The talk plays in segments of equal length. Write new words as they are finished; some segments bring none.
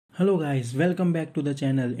Hello guys, welcome back to the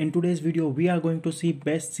channel. In today's video, we are going to see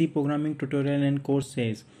best C programming tutorial and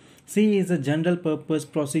courses. C is a general purpose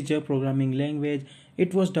procedure programming language.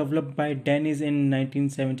 It was developed by Dennis in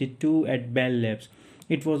 1972 at Bell Labs.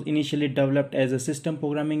 It was initially developed as a system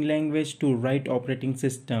programming language to write operating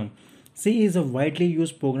system. C is a widely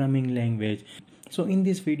used programming language. So in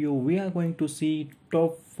this video, we are going to see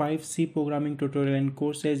top 5 C programming tutorial and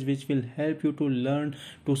courses which will help you to learn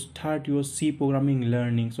to start your C programming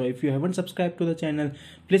learning. So if you haven't subscribed to the channel,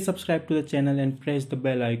 please subscribe to the channel and press the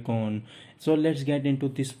bell icon. So let's get into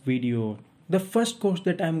this video. The first course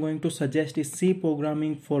that I'm going to suggest is C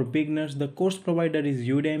programming for beginners. The course provider is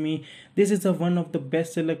Udemy. This is one of the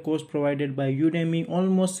bestseller course provided by Udemy.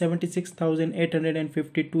 Almost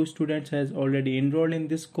 76,852 students has already enrolled in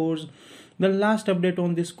this course. The last update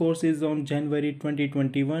on this course is on January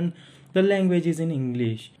 2021. The language is in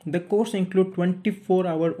English. The course includes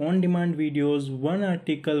 24-hour on-demand videos, one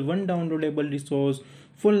article, one downloadable resource,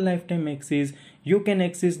 full lifetime access. You can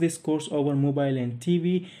access this course over mobile and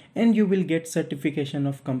TV, and you will get certification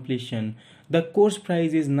of completion. The course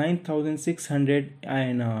price is 9,600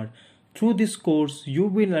 INR. Through this course, you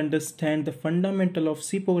will understand the fundamental of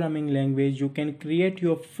C programming language. You can create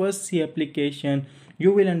your first C application.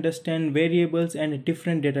 You will understand variables and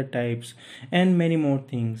different data types and many more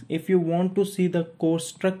things. If you want to see the course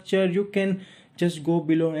structure, you can just go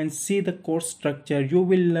below and see the course structure. You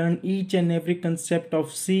will learn each and every concept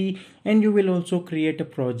of C, and you will also create a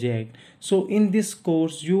project. So in this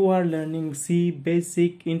course, you are learning C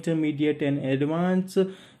basic, intermediate and advanced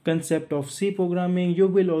concept of C programming. You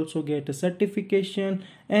will also get a certification,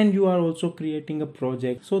 and you are also creating a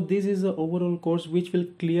project. So this is the overall course which will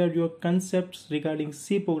clear your concepts regarding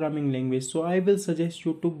C programming language. So I will suggest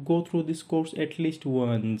you to go through this course at least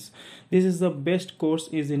once. This is the best course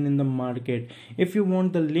is in the market. If you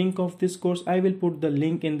want the link of this course, I will put the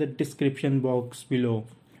link in the description box below.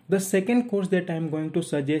 The second course that I am going to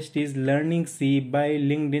suggest is Learning C by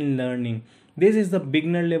LinkedIn Learning. This is the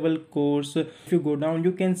beginner level course. If you go down,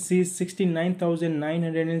 you can see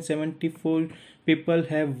 69,974 people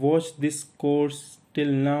have watched this course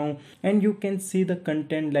till now, and you can see the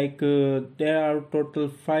content like there are total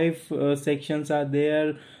 5 sections are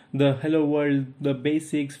there: the hello world, the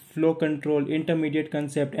basics, flow control, intermediate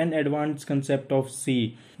concept and advanced concept of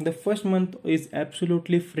C. The first month is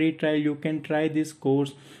absolutely free trial. You can try this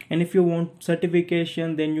course, and if you want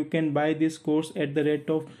certification, then you can buy this course at the rate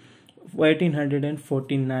of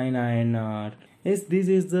 1849 INR. Yes, this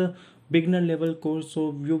is the beginner level course,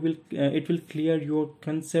 so you will it will clear your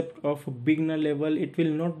concept of beginner level. It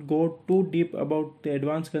will not go too deep about the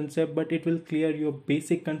advanced concept, but it will clear your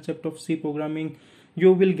basic concept of C programming.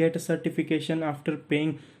 You will get a certification after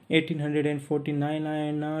paying 1849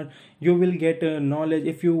 INR. You will get knowledge.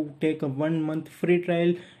 If you take a 1 month free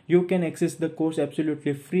trial, you can access the course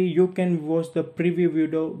absolutely free. You can watch the preview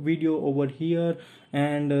video over here,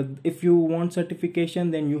 and if you want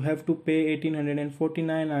certification, then you have to pay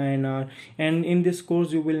 1849 INR. And in this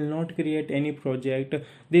course, you will not create any project.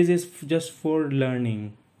 This is just for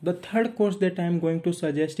learning. The third course that I am going to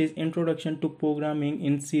suggest is Introduction to Programming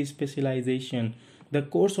in C Specialization. The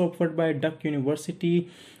course offered by Duck University.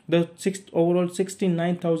 The overall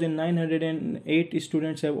 69,908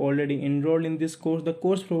 students have already enrolled in this course. The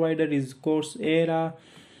course provider is Coursera,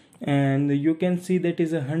 and you can see that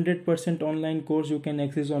is a 100% online course. You can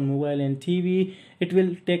access on mobile and TV. It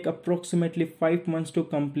will take approximately 5 months to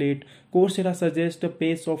complete. Coursera suggests a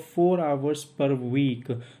pace of 4 hours per week.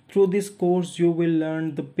 Through this course, you will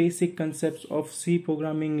learn the basic concepts of C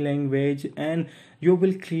programming language, and you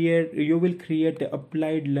will create the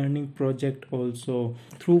applied learning project also.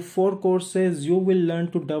 Through 4 courses, you will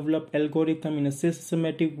learn to develop algorithm in a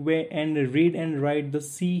systematic way and read and write the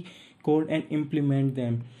C code and implement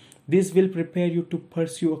them. This will prepare you to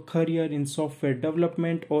pursue a career in software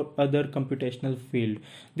development or other computational field.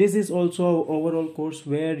 This is also an overall course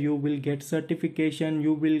where you will get certification,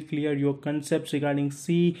 you will clear your concepts regarding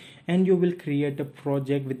C, and you will create a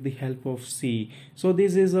project with the help of C. So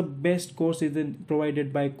this is the best course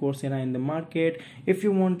provided by Coursera in the market. If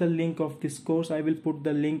you want the link of this course, I will put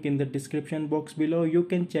the link in the description box below. You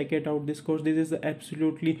can check it out, this course. This is an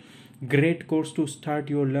absolutely great course to start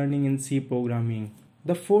your learning in C programming.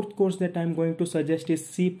 The fourth course that I am going to suggest is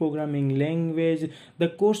C programming language. The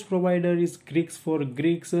course provider is Greeks for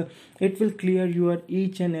Greeks. It will clear your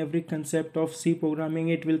each and every concept of C programming.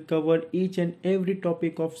 It will cover each and every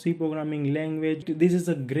topic of C programming language. This is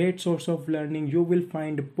a great source of learning. You will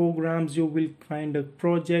find programs, you will find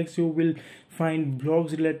projects, you will find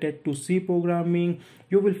blogs related to C programming.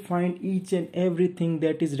 You will find each and everything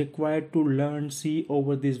that is required to learn C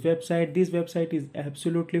over this website. This website is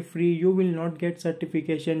absolutely free. You will not get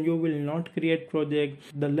certification, you will not create project.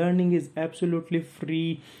 The learning is absolutely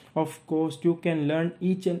free of cost. You can learn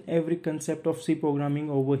each and every concept of C programming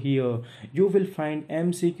over here. You will find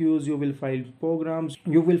MCQs, you will find programs,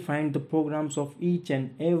 you will find the programs of each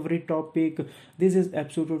and every topic. This is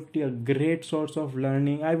absolutely a great source of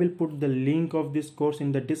learning. I will put the link of this course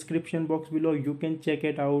in the description box below. You can check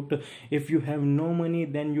it out. If you have no money,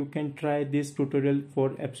 then you can try this tutorial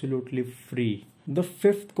for absolutely free. The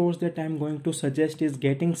fifth course that I'm going to suggest is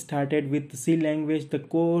Getting Started with C Language. The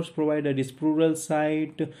course provider is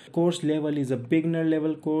Pluralsight. Course level is a beginner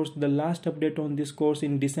level course. The last update on this course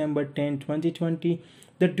in December 10, 2020.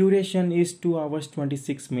 The duration is 2 hours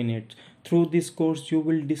 26 minutes. Through this course, you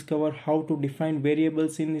will discover how to define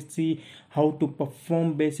variables in C, how to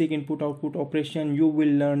perform basic input-output operation. You will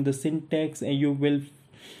learn the syntax and you will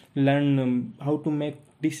learn how to make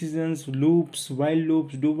decisions, loops, while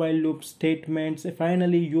loops, do while loops, statements.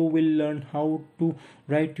 Finally, you will learn how to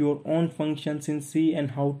write your own functions in C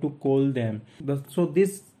and how to call them. So this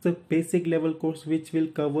is the basic level course which will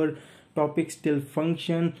cover topics till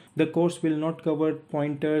function. The course will not cover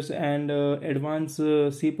pointers and advanced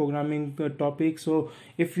C programming topics. So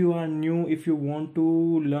if you are new, if you want to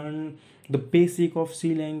learn the basic of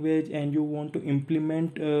C language and you want to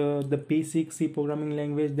implement the basic C programming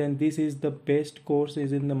language, then this is the best course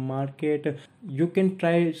is in the market. You can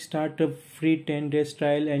start a free 10 days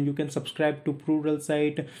trial and you can subscribe to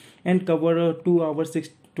Pluralsight and cover a 2 hours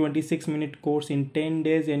 26 minute course in 10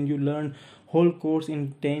 days, and you learn whole course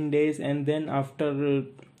in 10 days. And then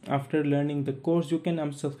after learning the course, you can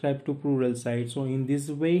unsubscribe to Pluralsight. So in this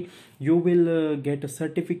way you will get a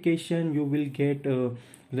certification, you will get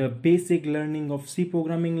the basic learning of C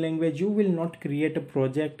programming language. You will not create a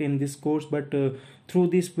project in this course, but through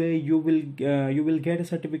this way you will get a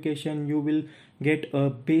certification, you will get a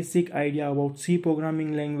basic idea about C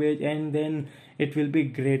programming language, and then it will be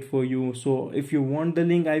great for you. So if you want the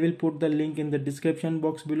link, I will put the link in the description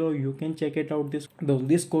box below. You can check it out.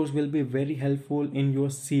 This course will be very helpful in your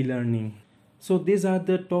C learning. So these are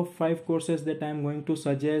the top 5 courses that I am going to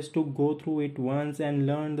suggest to go through it once and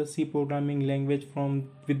learn the C programming language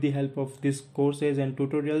with the help of these courses and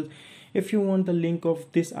tutorials. If you want the link of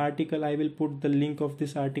this article, I will put the link of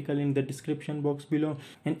this article in the description box below.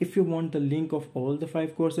 And if you want the link of all the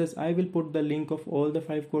 5 courses, I will put the link of all the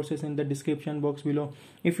 5 courses in the description box below.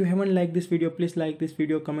 If you haven't liked this video, please like this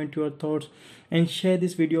video, comment your thoughts, and share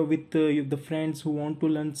this video with the friends who want to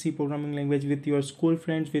learn C programming language, with your school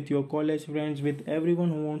friends, with your college friends, with everyone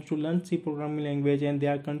who wants to learn C programming language and they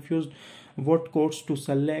are confused what course to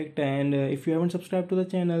select. And if you haven't subscribed to the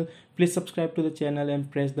channel, please subscribe to the channel and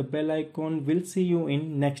press the bell icon. We'll see you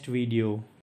in next video.